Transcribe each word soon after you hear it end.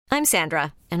I'm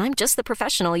Sandra, and I'm just the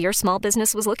professional your small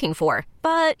business was looking for.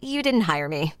 But you didn't hire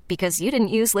me because you didn't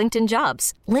use LinkedIn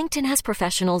Jobs. LinkedIn has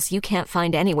professionals you can't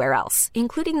find anywhere else,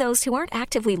 including those who aren't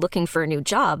actively looking for a new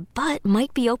job, but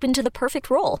might be open to the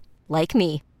perfect role, like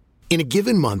me. In a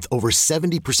given month, over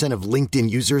 70% of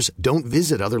LinkedIn users don't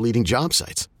visit other leading job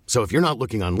sites. So if you're not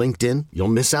looking on LinkedIn, you'll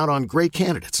miss out on great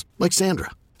candidates like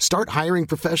Sandra. Start hiring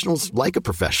professionals like a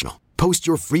professional. Post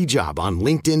your free job on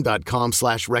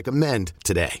linkedin.com/recommend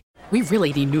today. We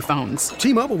really need new phones.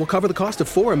 T-Mobile will cover the cost of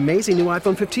 4 amazing new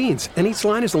iPhone 15s, and each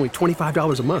line is only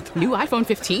 $25 a month. New iPhone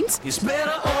 15s? It's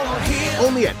better over here.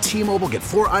 Only at T-Mobile, get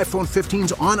 4 iPhone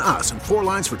 15s on us and 4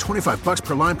 lines for $25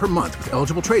 per line per month with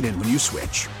eligible trade-in when you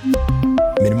switch.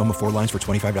 Minimum of 4 lines for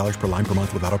 $25 per line per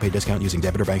month with autopay discount using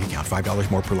debit or bank account.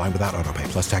 $5 more per line without autopay,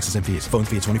 plus taxes and fees. Phone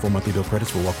fee at 24 monthly bill credits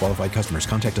for well-qualified customers.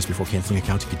 Contact us before canceling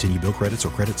account to continue bill credits or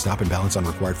credit stop and balance on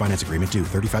required finance agreement due.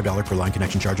 $35 per line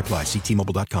connection charge applies. See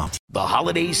T-Mobile.com. The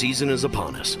holiday season is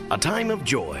upon us. A time of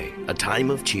joy, a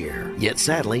time of cheer. Yet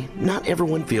sadly, not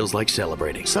everyone feels like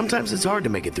celebrating. Sometimes it's hard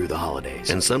to make it through the holidays,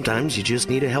 and sometimes you just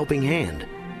need a helping hand.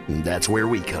 That's where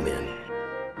we come in.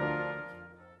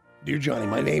 Dear Johnny,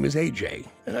 my name is AJ,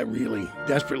 and I really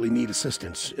desperately need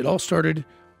assistance. It all started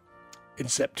in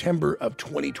September of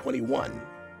 2021.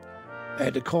 I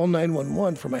had to call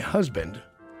 911 for my husband,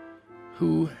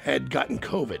 who had gotten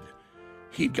COVID.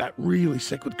 He got really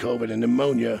sick with COVID and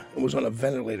pneumonia and was on a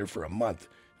ventilator for a month.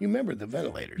 You remember the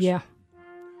ventilators? Yeah.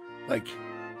 Like,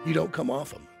 you don't come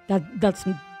off them. That's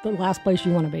the last place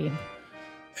you want to be.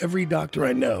 Every doctor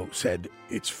I know said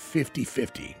it's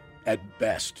 50-50 at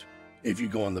best if you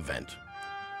go on the vent.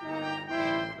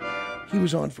 He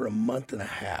was on for a month and a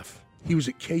half. He was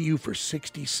at KU for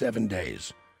 67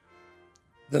 days.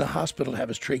 Then a hospital to have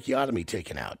his tracheotomy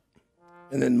taken out.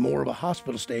 And then more of a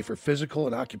hospital stay for physical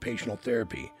and occupational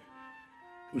therapy.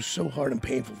 It was so hard and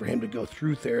painful for him to go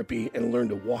through therapy and learn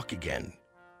to walk again.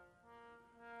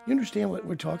 You understand what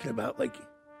we're talking about? Like,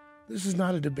 this is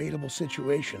not a debatable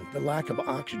situation. The lack of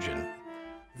oxygen,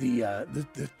 the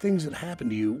things that happen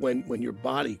to you when your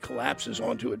body collapses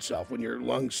onto itself, when your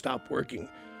lungs stop working.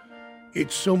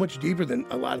 It's so much deeper than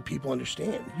a lot of people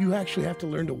understand. You actually have to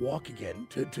learn to walk again.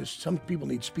 Some people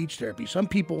need speech therapy. Some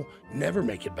people never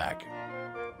make it back.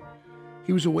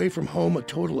 He was away from home a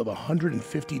total of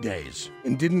 150 days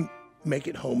and didn't make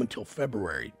it home until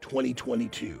February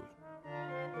 2022.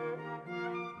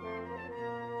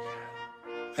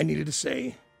 I needed to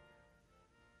say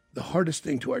the hardest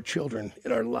thing to our children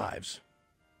in our lives,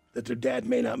 that their dad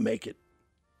may not make it.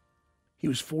 He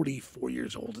was 44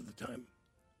 years old at the time.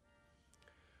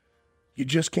 You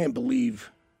just can't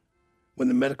believe when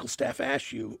the medical staff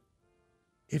asks you,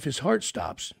 if his heart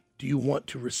stops, do you want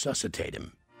to resuscitate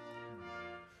him?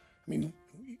 I mean,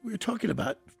 we're talking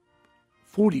about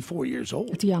 44 years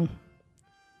old. It's young.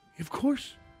 Of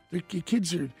course. Their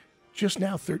kids are just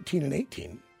now 13 and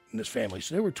 18 in this family,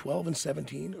 so they were 12 and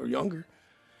 17 or younger.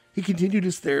 He continued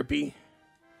his therapy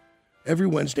every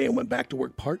Wednesday and went back to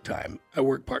work part-time. I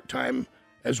work part-time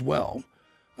as well.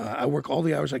 I work all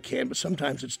the hours I can, but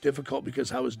sometimes it's difficult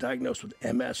because I was diagnosed with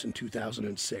MS in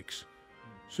 2006.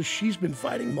 So she's been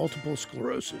fighting multiple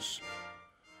sclerosis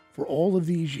for all of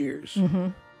these years. Mm-hmm.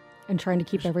 And trying to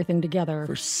keep everything together.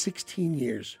 For 16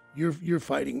 years, you're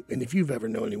fighting. And if you've ever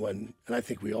known anyone, and I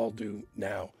think we all do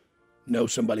now, know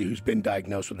somebody who's been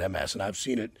diagnosed with MS, and I've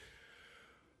seen it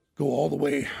go all the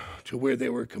way to where they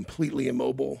were completely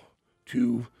immobile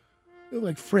to,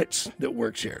 like Fritz that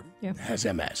works here, has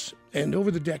MS. And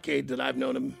over the decade that I've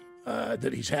known him,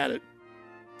 that he's had it,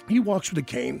 he walks with a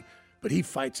cane, but he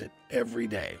fights it every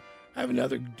day. I have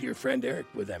another dear friend, Eric,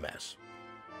 with MS.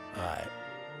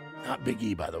 Not Big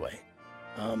E, by the way.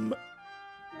 And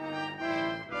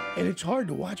it's hard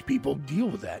to watch people deal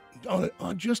with that.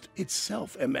 On just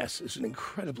itself, MS is an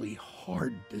incredibly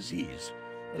hard disease.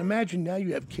 But imagine now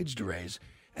you have kids to raise,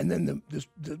 and then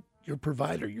your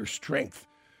provider, your strength,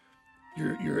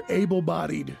 your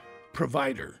able-bodied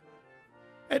provider,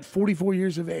 at 44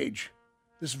 years of age,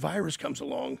 this virus comes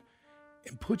along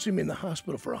and puts him in the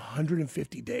hospital for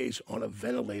 150 days on a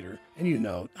ventilator. And you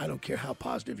know, I don't care how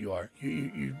positive you are,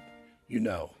 you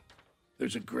know,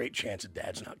 there's a great chance that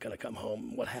Dad's not going to come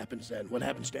home. What happens then? What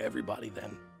happens to everybody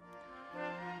then?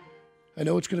 I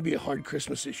know it's going to be a hard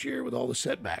Christmas this year with all the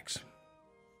setbacks.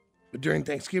 But during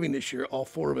Thanksgiving this year, all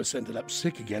 4 of us ended up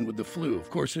sick again with the flu. Of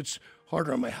course, it's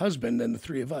harder on my husband than the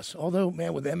 3 of us. Although,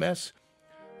 man, with MS,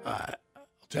 I'll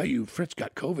tell you, Fritz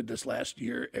got COVID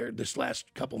this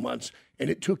last couple months, and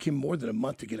it took him more than a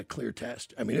month to get a clear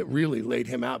test. I mean, it really laid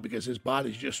him out because his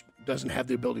body just doesn't have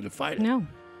the ability to fight it. No.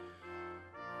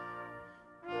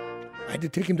 I had to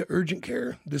take him to urgent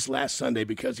care this last Sunday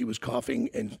because he was coughing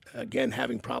and, again,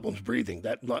 having problems breathing.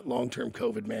 That long-term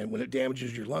COVID, man, when it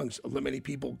damages your lungs, many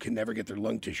people can never get their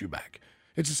lung tissue back.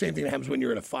 It's the same thing that happens when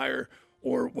you're in a fire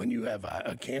or when you have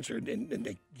a cancer and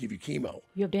they give you chemo.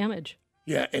 You have damage.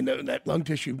 Yeah, and that lung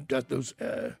tissue does those,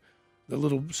 the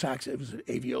little sacs, it was an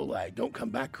alveoli, don't come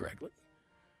back correctly.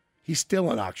 He's still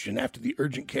on oxygen after the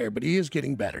urgent care, but he is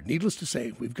getting better. Needless to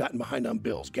say, we've gotten behind on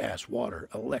bills, gas, water,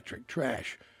 electric,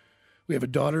 trash. We have a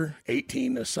daughter,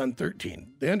 18, a son,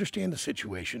 13. They understand the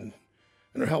situation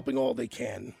and are helping all they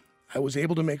can. I was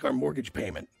able to make our mortgage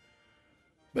payment,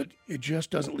 but it just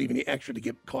doesn't leave any extra to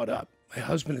get caught up. My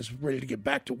husband is ready to get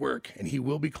back to work, and he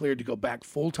will be cleared to go back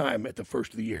full-time at the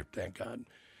first of the year, thank God.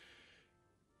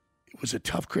 It was a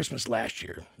tough Christmas last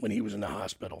year when he was in the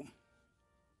hospital.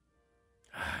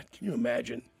 Can you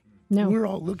imagine? No. We're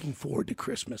all looking forward to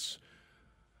Christmas.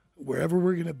 Wherever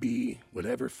we're going to be,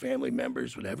 whatever family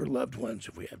members, whatever loved ones,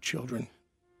 if we have children.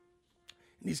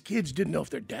 And these kids didn't know if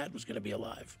their dad was going to be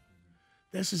alive.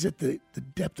 This is at the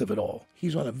depth of it all.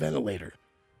 He's on a ventilator.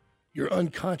 You're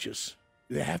unconscious.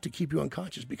 They have to keep you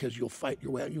unconscious because you'll fight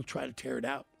your way out. You'll try to tear it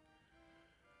out.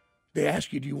 They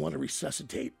ask you, do you want to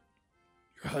resuscitate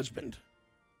your husband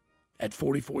at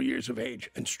 44 years of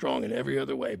age and strong in every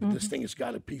other way? But this thing has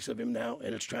got a piece of him now,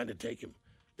 and it's trying to take him.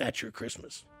 That's your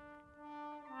Christmas.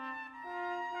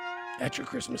 That's your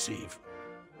Christmas Eve.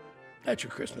 That's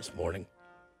your Christmas morning.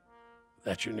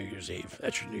 That's your New Year's Eve.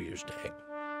 That's your New Year's Day.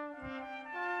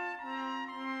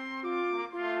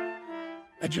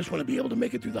 I just want to be able to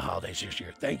make it through the holidays this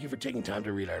year. Thank you for taking time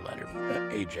to read our letter.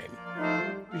 AJ.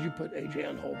 Did you put AJ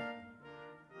on hold?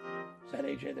 Is that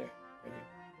AJ there? Right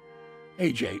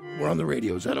here. AJ, we're on the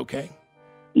radio. Is that okay?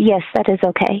 Yes, that is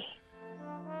okay.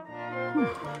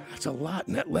 That's a lot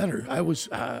in that letter. I was...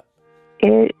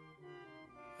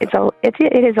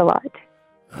 It is a lot.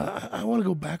 I want to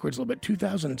go backwards a little bit.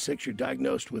 2006, you're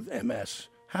diagnosed with MS.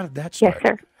 How did that start?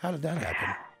 Yes, sir. How did that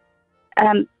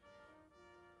happen?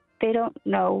 They don't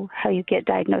know how you get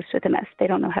diagnosed with MS. They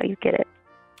don't know how you get it.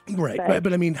 Right.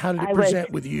 But I mean, how did it present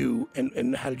with you,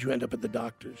 and how did you end up at the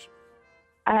doctors?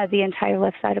 The entire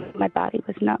left side of my body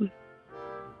was numb.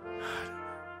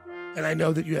 And I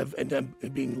know that you have ended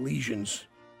up being lesions.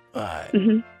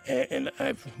 And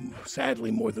I've sadly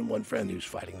more than one friend who's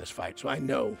fighting this fight. So I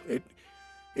know it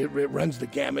runs the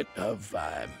gamut of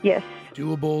yes,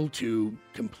 doable to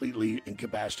completely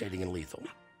incapacitating and lethal.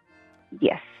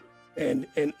 Yes. And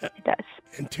it does.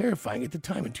 And terrifying at the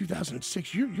time in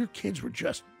 2006. Your kids were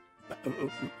just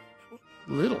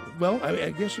little. Well,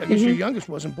 I guess your youngest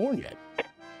wasn't born yet.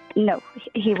 No,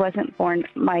 he wasn't born.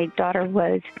 My daughter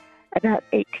was about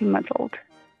 18 months old.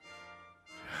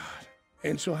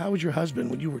 And so how was your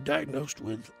husband when you were diagnosed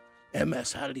with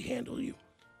MS? How did he handle you?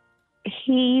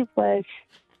 He was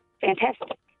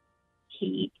fantastic.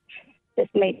 He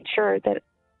just made sure that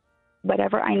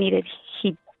whatever I needed,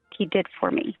 he did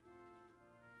for me.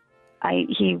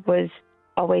 He was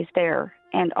always there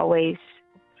and always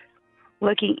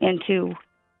looking into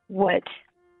what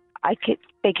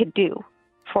they could do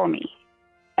for me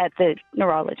at the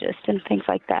neurologist and things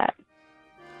like that.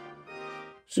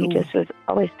 So he just was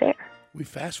always there. We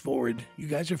fast forward. You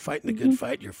guys are fighting the good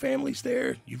fight. Your family's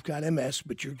there. You've got MS,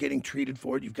 but you're getting treated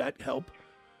for it. You've got help.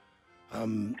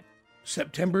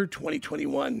 September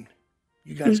 2021,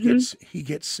 you guys he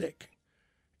gets sick.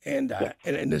 And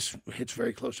this hits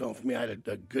very close home for me. I had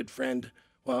a good friend.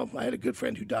 Well, I had a good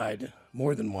friend who died,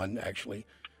 more than one, actually.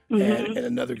 And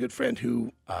another good friend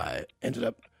who ended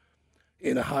up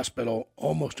in a hospital,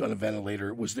 almost on a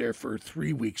ventilator, was there for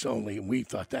 3 weeks only. And we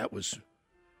thought that was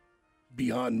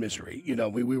beyond misery. You know,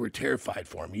 we were terrified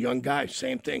for him. A young guy,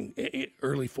 same thing,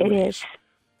 early 40s.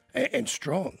 And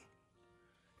strong.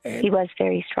 And he was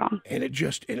very strong. And it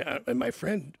just, and my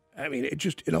friend, I mean,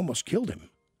 it almost killed him.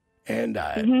 And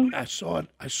I saw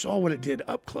what it did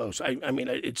up close. I've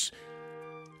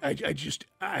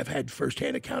had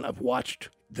firsthand account. I've watched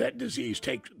that disease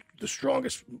take the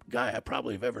strongest guy I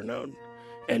probably have ever known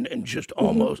and just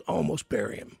almost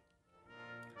bury him.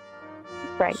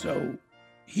 Right. So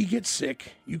he gets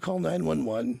sick. You call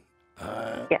 911.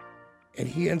 And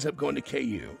he ends up going to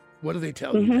KU. What do they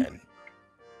tell you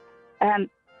then?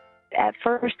 At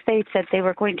first, they said they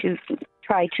were going to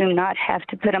try to not have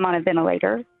to put him on a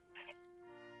ventilator,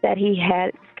 that he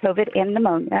had COVID and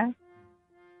pneumonia.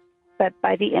 But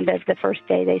by the end of the first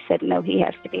day, they said, no, he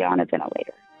has to be on a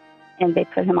ventilator. And they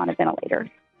put him on a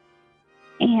ventilator.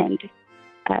 And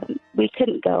we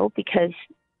couldn't go because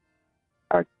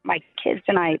my kids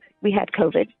and I, we had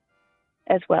COVID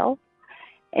as well.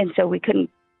 And so we couldn't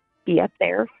be up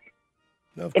there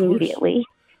immediately.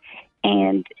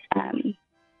 And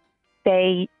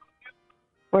they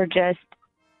were just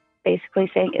basically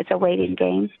saying it's a waiting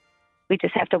game. We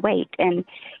just have to wait. And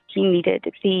he needed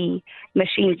the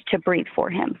machines to breathe for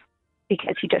him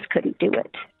because he just couldn't do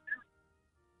it.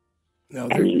 Now,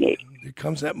 there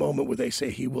comes that moment where they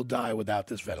say he will die without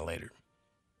this ventilator.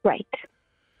 Right.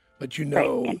 But you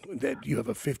know that you have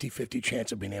a 50-50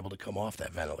 chance of being able to come off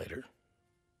that ventilator.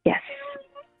 Yes.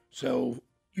 So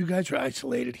you guys are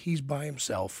isolated. He's by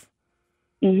himself.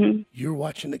 Mm-hmm. You're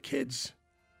watching the kids.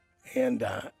 And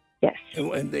yes.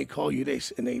 And they call you, they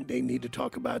need to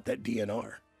talk about that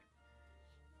DNR.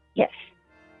 Yes.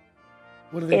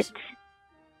 What do they It's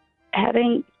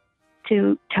having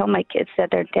to tell my kids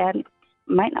that their dad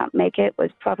might not make it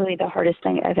was probably the hardest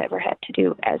thing I've ever had to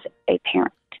do as a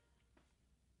parent.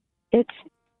 It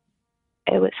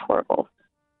was horrible.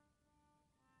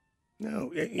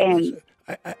 No, and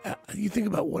you think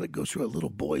about what it goes through a little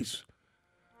boy's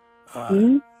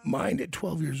mind at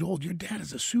 12 years old. Your dad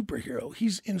is a superhero.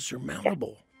 He's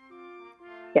insurmountable.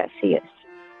 Yes, he is.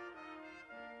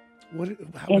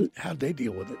 How'd they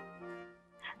deal with it?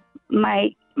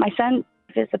 My son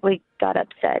visibly got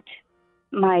upset.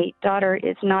 My daughter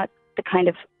is not the kind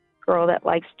of girl that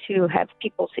likes to have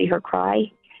people see her cry,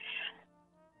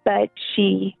 but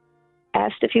she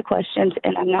asked a few questions,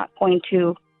 and I'm not going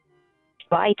to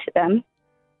lie to them.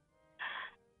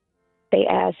 They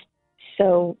asked,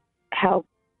 so how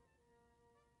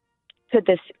could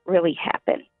this really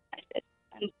happen? I said,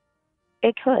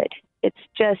 it could. It's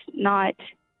just not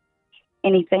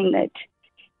anything that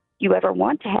you ever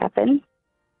want to happen.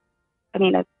 I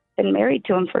mean, I've been married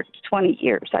to him for 20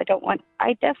 years. I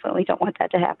definitely don't want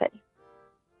that to happen.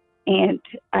 And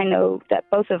I know that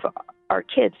both of our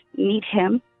kids need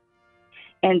him.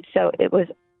 And so it was,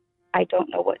 I don't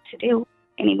know what to do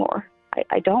anymore.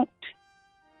 I don't.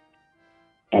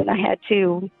 And I had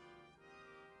to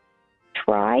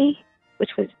try,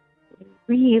 which was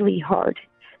really hard,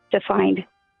 to find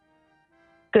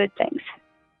good things.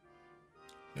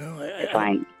 No,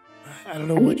 I don't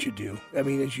know what you do. I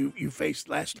mean, as you faced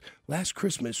last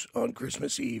Christmas, on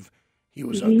Christmas Eve, he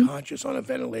was unconscious on a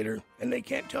ventilator, and they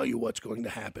can't tell you what's going to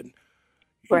happen.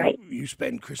 Right. You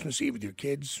spend Christmas Eve with your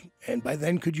kids, and by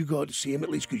then, could you go out to see him? At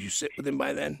least could you sit with him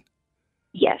by then?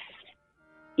 Yes.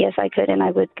 Yes, I could, and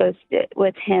I would go sit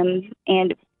with him,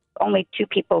 and only 2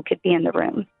 people could be in the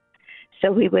room.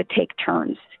 So we would take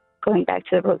turns going back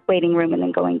to the waiting room and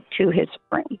then going to his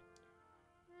room.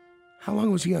 How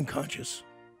long was he unconscious?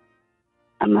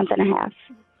 A month and a half.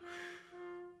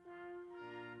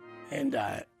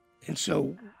 And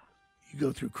so you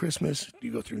go through Christmas,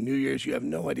 you go through New Year's, you have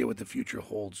no idea what the future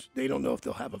holds. They don't know if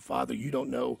they'll have a father. You don't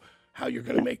know how you're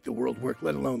going to make the world work,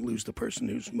 let alone lose the person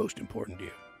who's most important to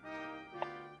you.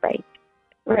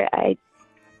 Right.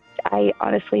 I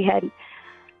honestly I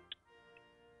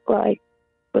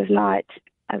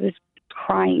was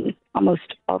crying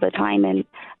almost all the time. And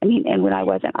when I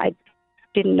wasn't, I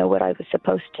didn't know what I was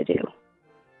supposed to do.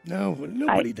 No,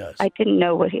 nobody does. I didn't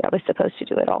know what I was supposed to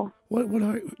do at all.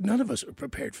 None of us are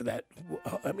prepared for that.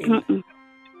 I mean, Mm-mm.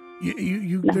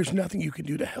 No. There's nothing you can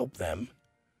do to help them.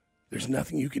 There's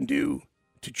nothing you can do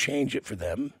to change it for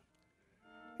them.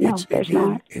 No, there's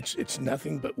not. It's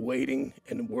nothing but waiting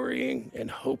and worrying and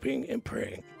hoping and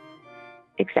praying.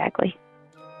 Exactly.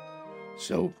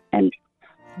 So,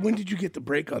 when did you get the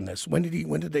break on this? When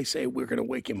did they say we're going to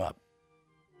wake him up?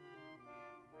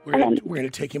 We're going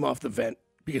to take him off the vent,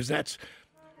 because that's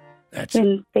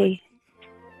when they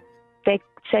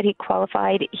said he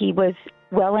qualified. He was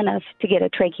well enough to get a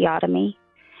tracheotomy,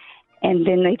 and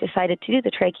then they decided to do the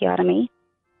tracheotomy,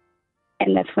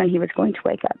 and that's when he was going to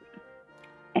wake up.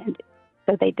 And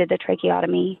so they did the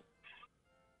tracheotomy,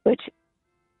 which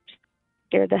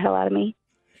scared the hell out of me.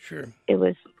 Sure. It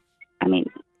was,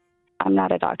 I'm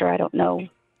not a doctor. I don't know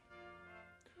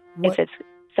if it's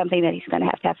something that he's going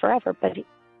to have forever, but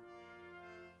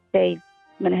they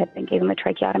went ahead and gave him a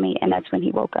tracheotomy, and that's when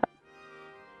he woke up.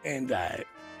 And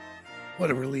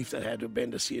what a relief that had to have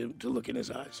been to see him, to look in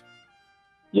his eyes.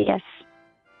 Yes,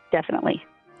 definitely.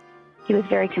 He was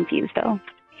very confused, though.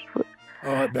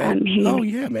 Oh, I bet.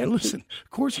 Yeah, man. Listen, of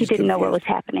course he didn't know what was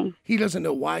happening. He doesn't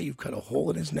know why you've cut a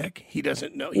hole in his neck. He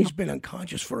doesn't know. He's been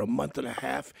unconscious for a month and a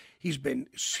half. He's been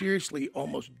seriously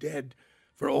almost dead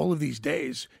for all of these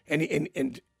days,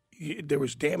 and there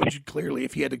was damage clearly.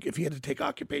 If he had to take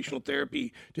occupational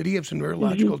therapy, did he have some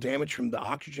neurological damage from the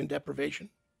oxygen deprivation?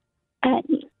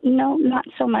 No, not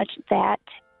so much that,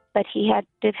 but he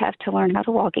did have to learn how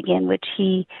to walk again, which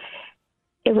it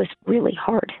was really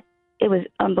hard. It was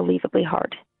unbelievably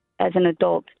hard as an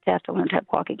adult to have to learn how to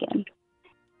walk again.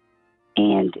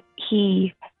 And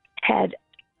he had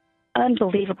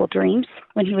unbelievable dreams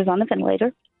when he was on the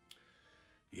ventilator.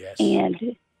 Yes.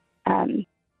 And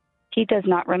he does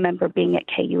not remember being at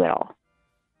KU at all.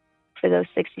 For those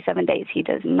 67 days, he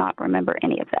does not remember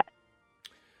any of that.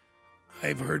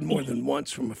 I've heard more than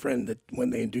once from a friend that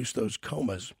when they induce those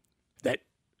comas, that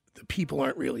the people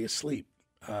aren't really asleep.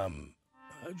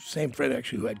 Same friend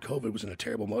actually who had COVID was in a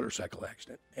terrible motorcycle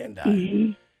accident,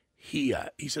 and he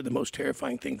said the most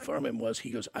terrifying thing for him was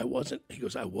I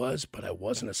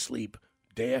wasn't asleep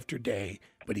day after day,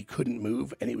 but he couldn't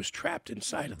move and he was trapped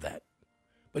inside of that.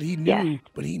 But he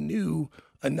knew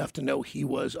enough to know he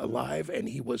was alive and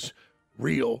he was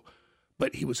real,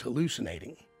 but he was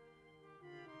hallucinating.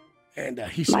 And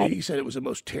he said it was the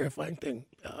most terrifying thing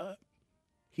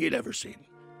he had ever seen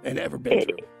and ever been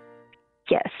through.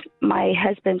 Yes. My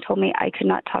husband told me I could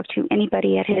not talk to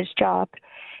anybody at his job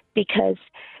because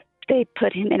they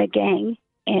put him in a gang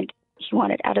and he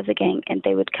wanted out of the gang and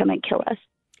they would come and kill us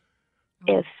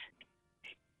if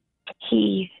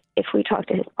we talked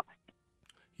to his boss.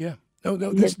 Yeah. No,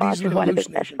 these are the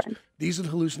hallucinations. These are the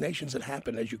hallucinations that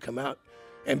happen as you come out.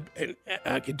 And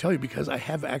I can tell you because I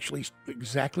have actually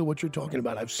exactly what you're talking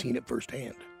about. I've seen it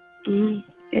firsthand.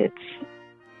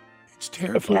 It's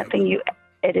terrifying.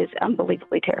 It is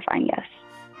unbelievably terrifying, yes.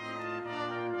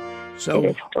 So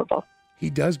it is horrible. He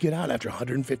does get out after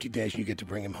 150 days. You get to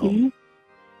bring him home.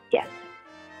 Yes.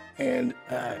 And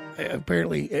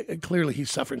clearly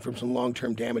he's suffering from some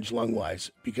long-term damage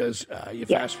lung-wise because you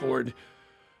fast forward,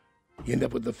 you end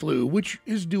up with the flu, which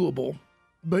is doable,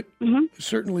 but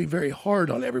certainly very hard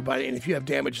on everybody. And if you have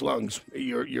damaged lungs,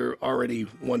 you're already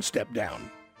one step down.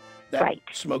 That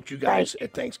smoked you guys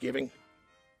at Thanksgiving?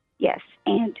 Yes,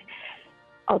 and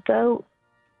although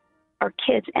our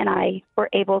kids and I were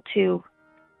able to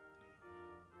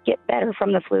get better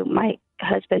from the flu, my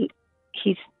husband,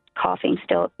 he's coughing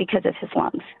still because of his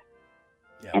lungs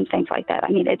and things like that. I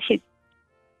mean,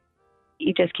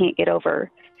 you just can't get over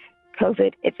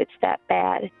COVID if it's that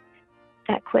bad,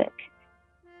 that quick.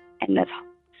 And that's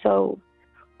so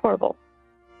horrible.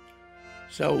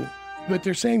 So, but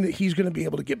they're saying that he's going to be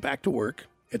able to get back to work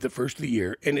at the first of the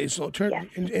year, and it's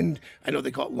and I know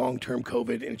they call it long-term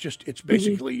COVID, and it's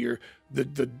basically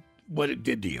the what it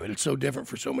did to you, and it's so different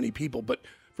for so many people. But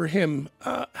for him,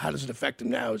 how does it affect him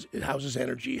now? How's his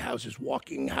energy? How's his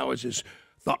walking? How is his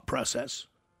thought process?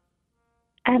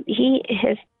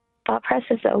 His thought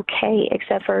process is okay,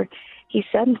 except for he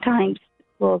sometimes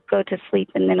will go to sleep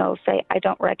and then he'll say, "I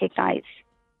don't recognize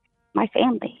my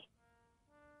family,"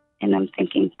 and I'm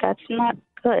thinking that's not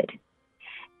good.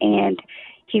 And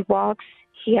he walks,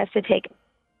 he has to take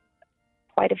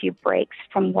quite a few breaks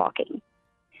from walking,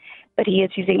 but he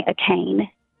is using a cane.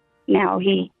 Now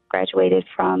he graduated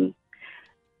from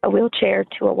a wheelchair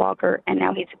to a walker, and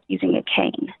now he's using a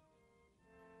cane.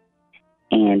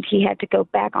 And he had to go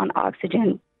back on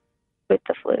oxygen with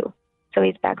the flu. So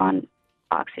he's back on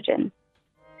oxygen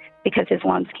because his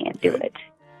lungs can't do it.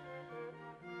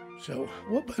 So,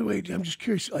 well, by the way, I'm just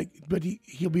curious, but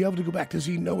he'll be able to go back. Does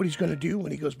he know what he's going to do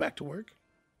when he goes back to work?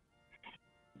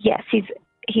 Yes,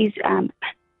 he's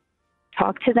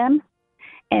talked to them,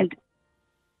 and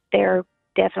they're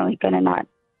definitely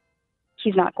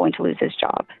he's not going to lose his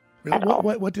job at all.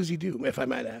 What does he do, if I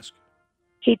might ask?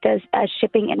 He does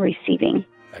shipping and receiving.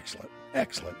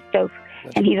 Excellent. So,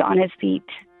 and he's on his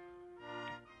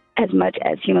as much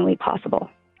as humanly possible.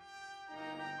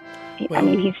 Well, I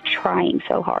mean, he's trying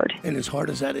so hard. And as hard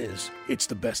as that is, it's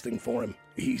the best thing for him.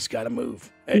 He's got to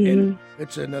move. And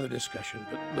it's another discussion.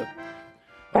 But look,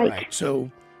 all right.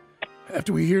 So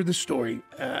after we hear this story,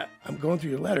 I'm going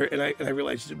through your letter, and I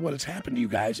realize that what has happened to you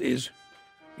guys is,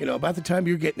 about the time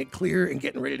you're getting it clear and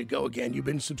getting ready to go again, you've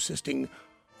been subsisting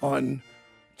on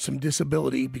some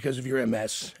disability because of your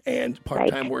MS and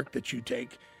part-time work that you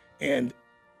take. And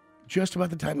just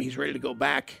about the time he's ready to go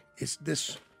back,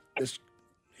 this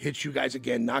hits you guys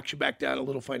again, knocks you back down a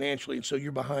little financially, and so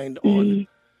you're behind on.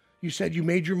 You said you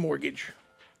made your mortgage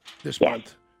this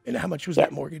month, and how much was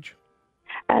that mortgage?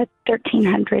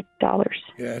 $1,300.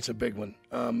 Yeah, it's a big one.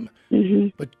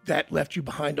 But that left you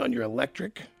behind on your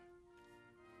electric.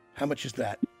 How much is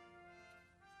that?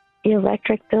 The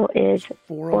electric bill is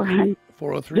 $400.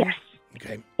 $403? Yes.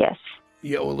 Okay. Yes.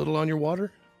 You owe a little on your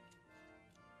water?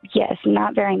 Yes,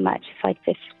 not very much. It's like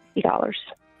 $50.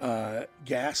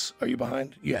 Gas, are you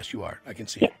behind? Yes, you are. I can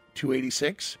see it.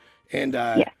 $286. And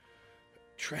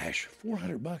trash,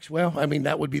 $400. Well, I mean,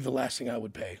 that would be the last thing I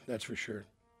would pay. That's for sure.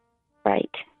 Right.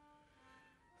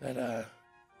 That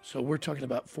so we're talking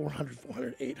about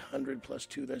 400, 800 plus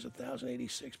 2. There's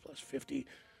 1,086 plus 50.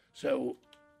 So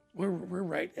we're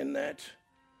right in that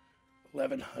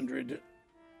 1,100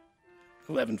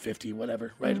 1150,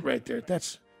 whatever, right there.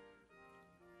 That's.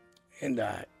 And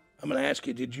I'm going to ask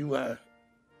you, did you? I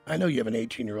know you have an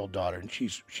 18-year-old daughter, and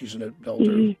she's an adult,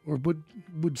 or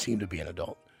would seem to be an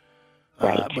adult.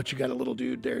 Right. But you got a little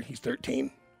dude there. He's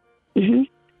 13. Mm-hmm.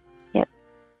 Yep.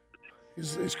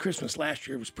 His Christmas last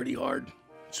year was pretty hard.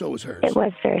 So was hers. It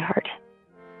was very hard.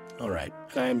 All right.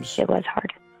 It was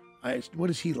hard. What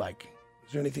is he like?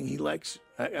 Is there anything he likes?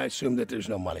 I assume that there's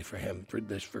no money for him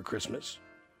for Christmas.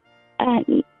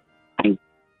 I'm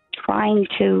trying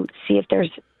to see if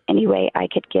there's any way I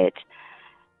could get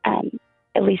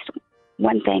at least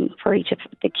one thing for each of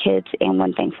the kids and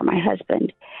one thing for my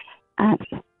husband.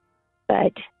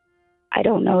 But I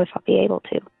don't know if I'll be able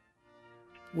to.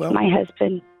 Well, my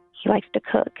husband, he likes to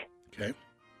cook. Okay.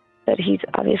 But he's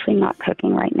obviously not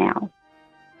cooking right now.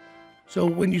 So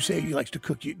when you say he likes to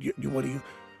cook, what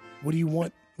do you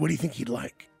want? What do you think he'd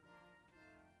like?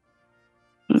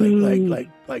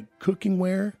 Like cooking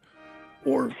ware,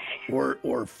 or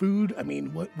food? I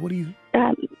mean, what do you?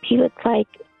 He would like,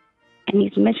 and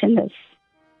he's mentioned this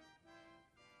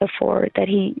before, that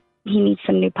he needs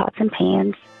some new pots and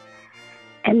pans,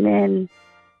 and then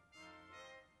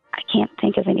I can't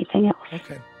think of anything else.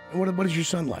 Okay. And what is your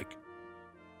son like?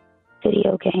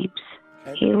 Video games.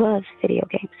 Okay. He loves video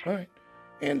games. All right.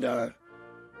 And do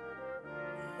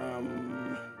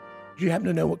you happen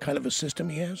to know what kind of a system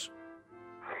he has?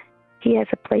 He has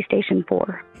a PlayStation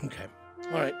 4. Okay.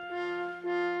 All right.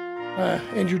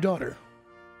 And your daughter?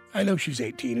 I know she's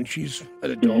 18 and she's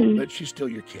an adult, but she's still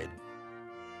your kid.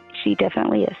 She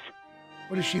definitely is.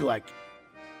 What is she like?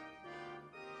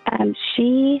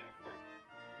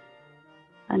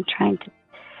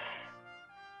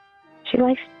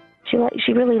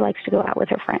 She really likes to go out with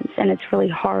her friends, and it's really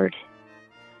hard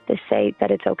to say that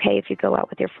it's okay if you go out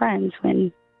with your friends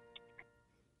when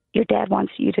your dad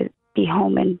wants you to be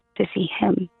home and to see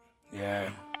him. Yeah.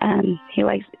 She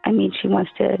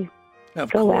wants to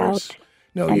go out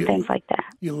and things like that.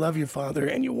 You love your father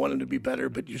and you want him to be better,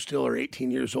 but you still are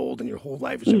 18 years old and your whole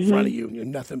life is in front of you and you're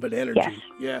nothing but energy. Yes.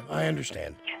 Yeah, I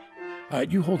understand. Yes. All right,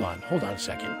 you hold on a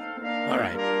second. All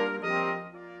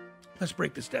right. Let's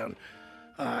break this down.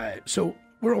 So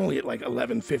we're only at like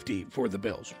 $11.50 for the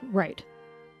bills. Right.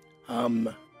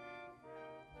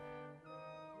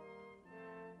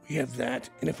 We have that,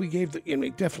 and if we gave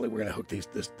definitely we're going to hook this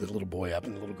little boy up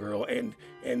and the little girl, and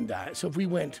so if we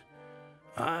went,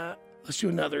 let's do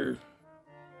another.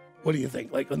 What do you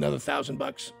think? Like another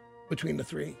 $1,000 between the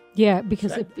three? Yeah,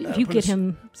 because if you get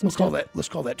him some stuff. Let's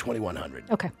call that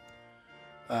 $2,100. Okay.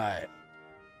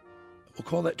 We'll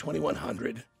call that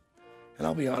 $2,100, and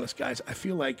I'll be honest, guys. I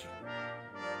feel like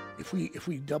if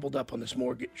we doubled up on this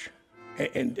mortgage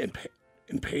and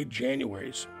paid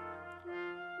January's.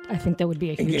 I think that would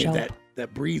be a huge help.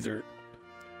 That breather,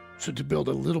 so to build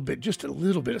just a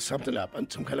little bit of something up on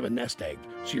some kind of a nest egg,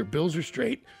 so your bills are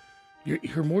straight.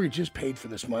 Her mortgage is paid for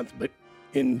this month, but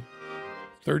in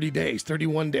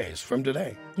 31 days from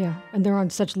today. Yeah, and they're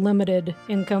on such limited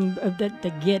income that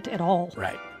they get at all.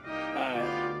 Right.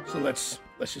 So let's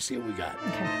just see what we got.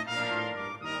 Okay.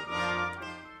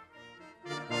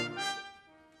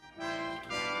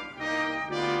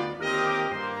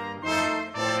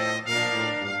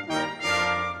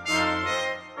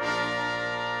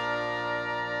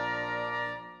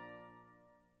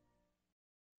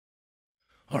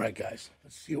 All right, guys,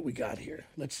 let's see what we got here.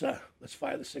 Let's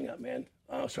fire this thing up, man.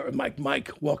 Oh, sorry, Mike,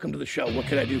 welcome to the show. What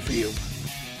can I do for you?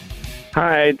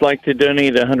 Hi, I'd like to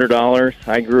donate $100.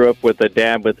 I grew up with a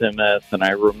dad with MS, and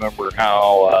I remember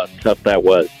how tough that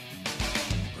was.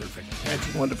 Perfect.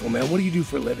 That's wonderful, man. What do you do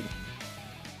for a living?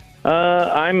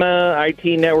 I'm a IT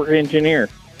network engineer.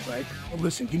 Right. Well,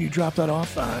 listen, can you drop that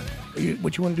off?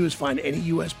 What you want to do is find any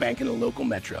U.S. bank in a local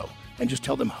metro and just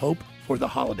tell them Hope for the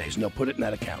holidays, and they'll put it in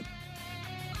that account.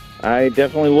 I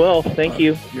definitely will. Thank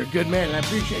you. You're a good man, and I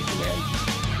appreciate you, man.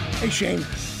 Hey, Shane.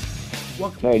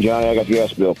 Welcome. Hey, Johnny, I got the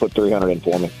gas bill. Put $300 in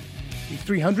for me.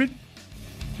 300?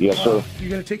 Yes, sir. You're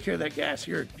going to take care of that gas.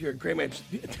 You're a great man.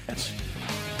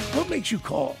 What makes you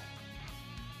call?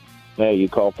 Hey, you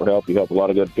call for help. You help a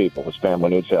lot of good people. This family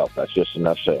needs help. That's just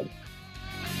enough said.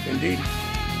 Indeed.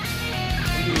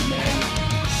 Indeed, man.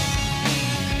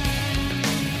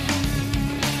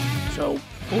 So,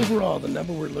 overall, the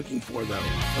number we're looking for, though,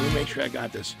 let me make sure I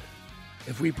got this.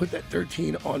 If we put that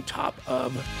 13 on top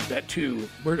of that 2,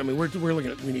 we're looking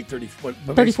at, we need $3,400.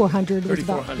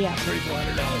 $3,400. Yeah.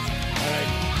 $3,400.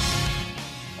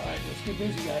 All right, let's get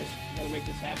busy, guys. We gotta make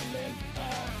this happen, man.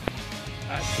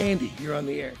 Candy, you're on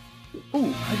the air.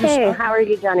 Ooh, how are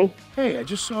you, Johnny? Hey, I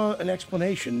just saw an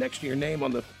explanation next to your name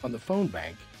on the phone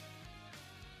bank.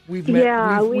 We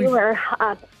were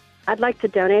I'd like to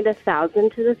donate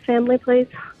 $1,000 to this family, please.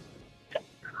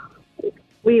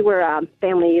 We were a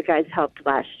family you guys helped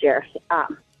last year.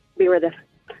 We were the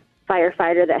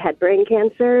firefighter that had brain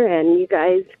cancer, and you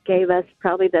guys gave us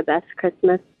probably the best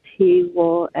Christmas he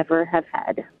will ever have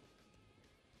had.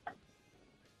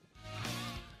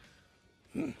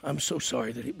 I'm so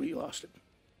sorry that we lost him.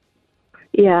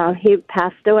 Yeah, he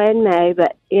passed away in May,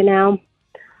 but,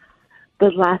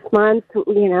 the last month,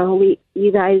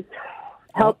 you guys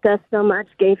helped us so much,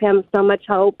 gave him so much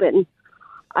hope, and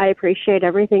I appreciate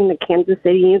everything that Kansas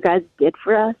City you guys did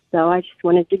for us, so I just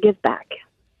wanted to give back.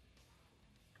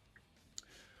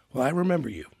 Well, I remember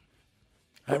you.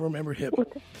 I remember him.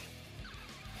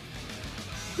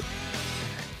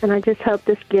 And I just hope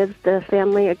this gives the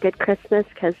family a good Christmas,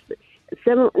 because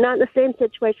not in the same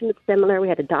situation, but similar. We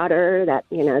had a daughter that,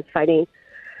 is fighting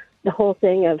the whole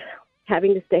thing of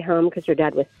having to stay home because her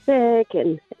dad was sick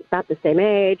and about the same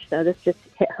age. So this just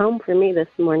hit home for me this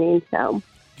morning. So,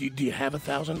 do you have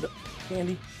 $1,000,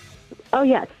 Candy? Oh,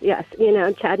 yes.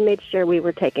 Chad made sure we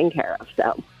were taken care of,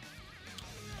 so.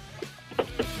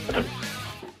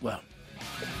 Well,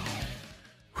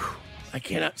 I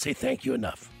cannot say thank you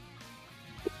enough.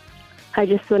 I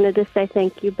just wanted to say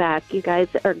thank you back. You guys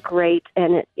are great,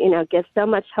 and it, gives so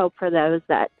much hope for those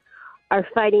that are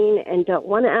fighting and don't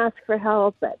want to ask for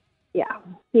help. But, yeah,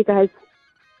 you guys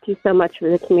do so much for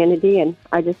the community, and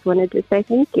I just wanted to say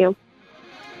thank you.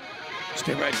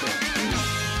 Stay right there.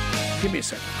 Give me a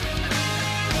second.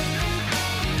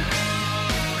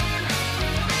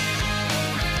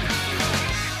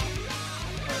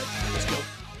 Let's go.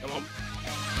 Come on.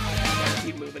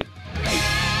 Keep moving.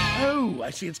 Oh, I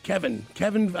see it's Kevin.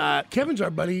 Kevin's our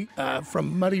buddy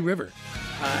from Muddy River.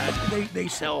 They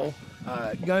sell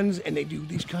guns and they do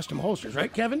these custom holsters,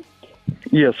 right, Kevin?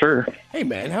 Yes, sir. Hey,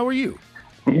 man, how are you?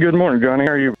 Good morning, Johnny.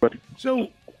 How are you, buddy? So,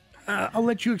 I'll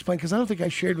let you explain, because I don't think I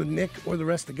shared with Nick or the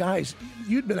rest of the guys.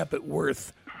 You'd been up at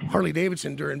Worth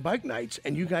Harley-Davidson during bike nights,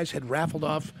 and you guys had raffled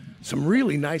off some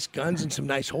really nice guns and some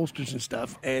nice holsters and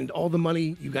stuff, and all the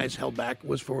money you guys held back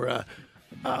was for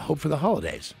Hope for the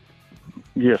Holidays.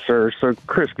 Yes, sir. So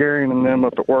Chris Garion and them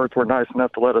up at Worth were nice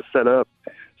enough to let us set up.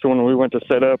 So when we went to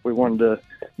set up, we wanted to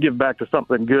give back to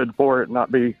something good for it,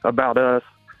 not be about us.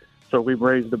 So we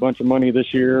raised a bunch of money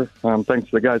this year, thanks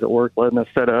to the guys at work letting us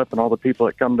set up and all the people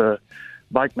that come to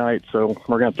bike night. So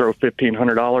we're going to throw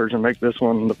 $1,500 and make this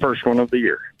one the first one of the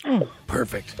year.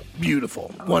 Perfect.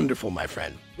 Beautiful. Wonderful, my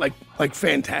friend. Like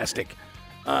fantastic.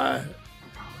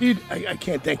 Dude, I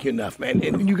can't thank you enough, man.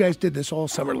 And you guys did this all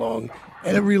summer long,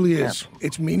 and it really is. Yeah.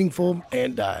 It's meaningful,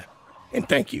 and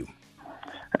thank you.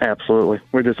 Absolutely.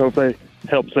 We just hope they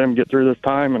helps them get through this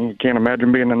time, and can't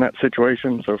imagine being in that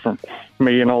situation. So from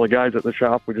me and all the guys at the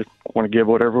shop, we just want to give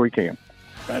whatever we can.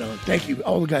 Right on. Thank you,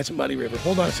 all the guys at Muddy River.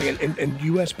 Hold on a second. And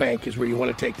U.S. Bank is where you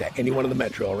want to take that. Anyone in the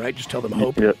metro, all right? Just tell them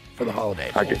Hope for the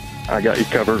holidays. I got you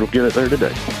covered. We'll get it there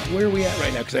today. Where are we at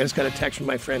right now? Because I just got a text from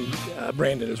my friend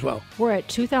Brandon as well. We're at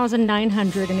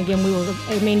 2,900, and again, we were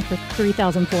aiming for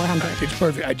 3,400. It's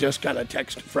perfect. I just got a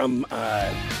text from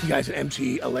you guys at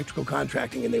MC Electrical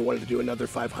Contracting, and they wanted to do another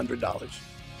 $500.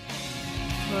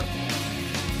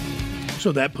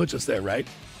 So that puts us there, right?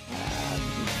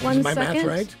 Is my math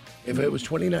right? If it was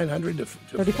 2,900 to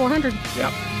 3,400. Yep.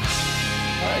 All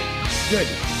right. Good.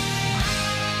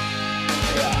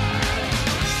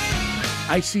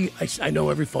 I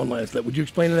know every phone line is lit. Would you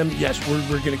explain to them? Yes,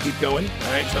 we're going to keep going.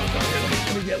 All right. So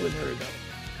let me get with her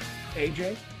though.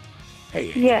 AJ.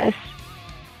 Hey. AJ.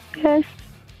 Yes.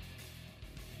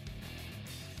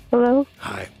 Hello.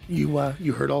 Hi. You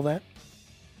heard all that?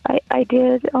 I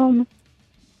did.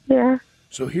 Yeah.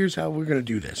 So here's how we're going to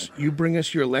do this. You bring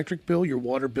us your electric bill, your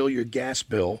water bill, your gas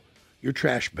bill, your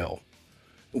trash bill.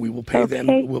 We will pay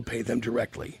them. We'll pay them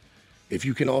directly. If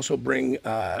you can also bring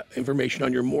information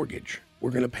on your mortgage,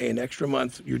 we're going to pay an extra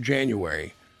month, your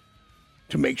January,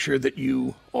 to make sure that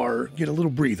you get a little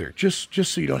breather, just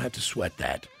so you don't have to sweat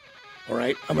that. All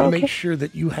right? I'm going to make sure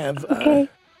that you have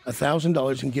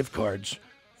 $1,000 in gift cards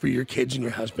for your kids and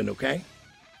your husband, okay?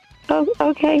 Oh,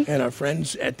 okay. And our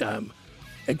friends at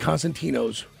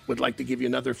Constantino's would like to give you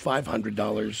another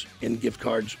 $500 in gift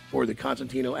cards for the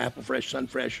Constantino, Apple Fresh,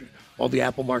 Sunfresh, all the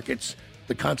Apple markets,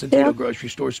 the Constantino grocery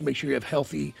stores, to make sure you have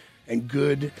healthy and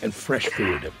good and fresh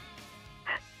food.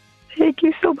 Thank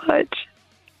you so much.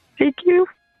 Thank you.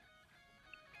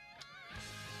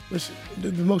 Listen,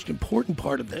 the most important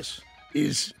part of this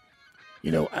is,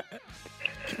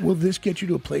 will this get you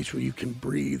to a place where you can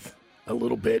breathe a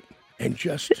little bit and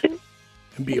just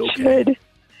and be okay?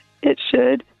 It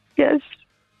should. Yes.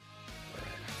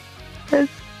 Yes.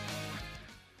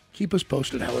 Keep us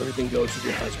posted how everything goes with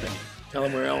your husband. Tell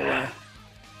him we're all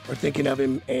are thinking of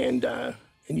him, and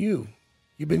you've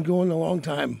been going a long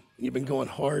time. You've been going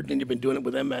hard, and you've been doing it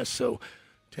with MS. So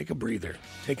take a breather.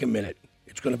 Take a minute.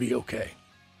 It's going to be okay.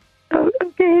 Oh,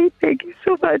 okay. Thank you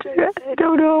so much. I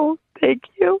don't know. Thank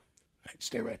you. All right,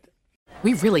 stay right there.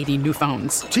 We really need new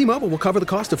phones. T-Mobile will cover the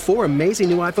cost of 4 amazing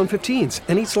new iPhone 15s,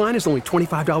 and each line is only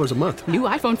 $25 a month. New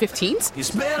iPhone 15s?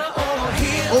 It's better over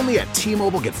here. Only at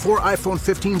T-Mobile, get 4 iPhone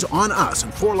 15s on us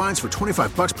and 4 lines for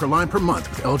 $25 per line per month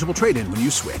with eligible trade-in when you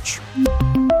switch.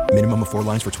 Minimum of 4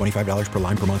 lines for $25 per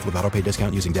line per month with autopay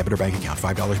discount using debit or bank account.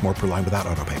 $5 more per line without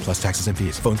autopay, plus taxes and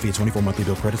fees. Phone fee at 24 monthly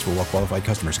bill credits for well-qualified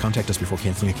customers. Contact us before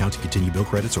canceling account to continue bill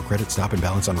credits or credit stop and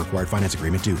balance on required finance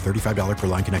agreement due. $35 per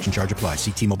line connection charge applies.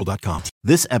 See T-Mobile.com.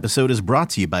 This episode is brought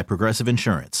to you by Progressive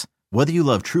Insurance. Whether you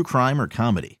love true crime or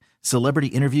comedy, celebrity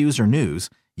interviews or news,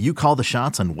 you call the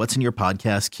shots on what's in your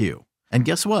podcast queue. And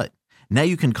guess what? Now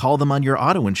you can call them on your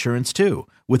auto insurance too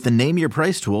with the Name Your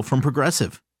Price tool from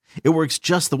Progressive. It works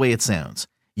just the way it sounds.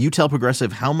 You tell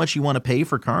Progressive how much you want to pay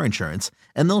for car insurance,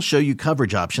 and they'll show you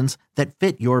coverage options that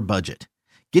fit your budget.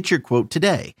 Get your quote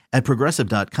today at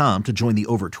Progressive.com to join the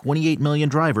over 28 million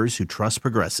drivers who trust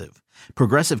Progressive.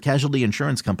 Progressive Casualty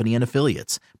Insurance Company and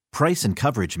Affiliates. Price and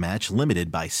coverage match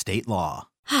limited by state law.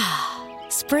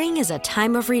 Spring is a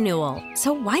time of renewal,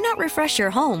 so why not refresh your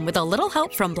home with a little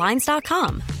help from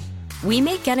Blinds.com? We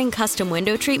make getting custom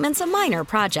window treatments a minor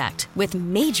project with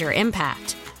major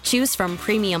impact. Choose from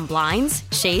premium blinds,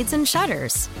 shades, and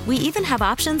shutters. We even have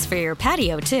options for your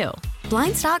patio, too.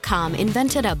 Blinds.com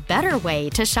invented a better way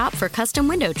to shop for custom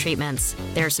window treatments.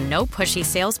 There's no pushy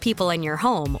salespeople in your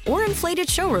home or inflated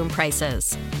showroom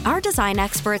prices. Our design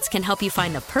experts can help you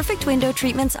find the perfect window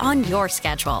treatments on your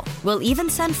schedule. We'll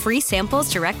even send free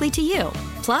samples directly to you.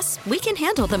 Plus, we can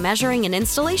handle the measuring and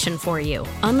installation for you.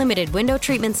 Unlimited window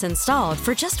treatments installed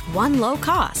for just one low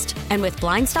cost. And with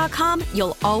Blinds.com,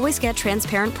 you'll always get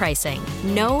transparent pricing.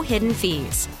 No hidden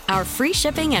fees. Our free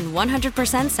shipping and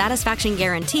 100% satisfaction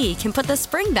guarantee can put the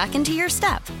spring back into your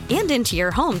step and into your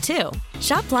home, too.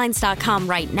 Shop Blinds.com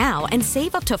right now and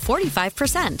save up to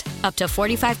 45%. Up to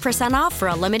 45% off for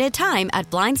a limited time at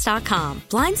Blinds.com.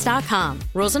 Blinds.com.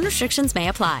 Rules and restrictions may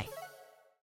apply.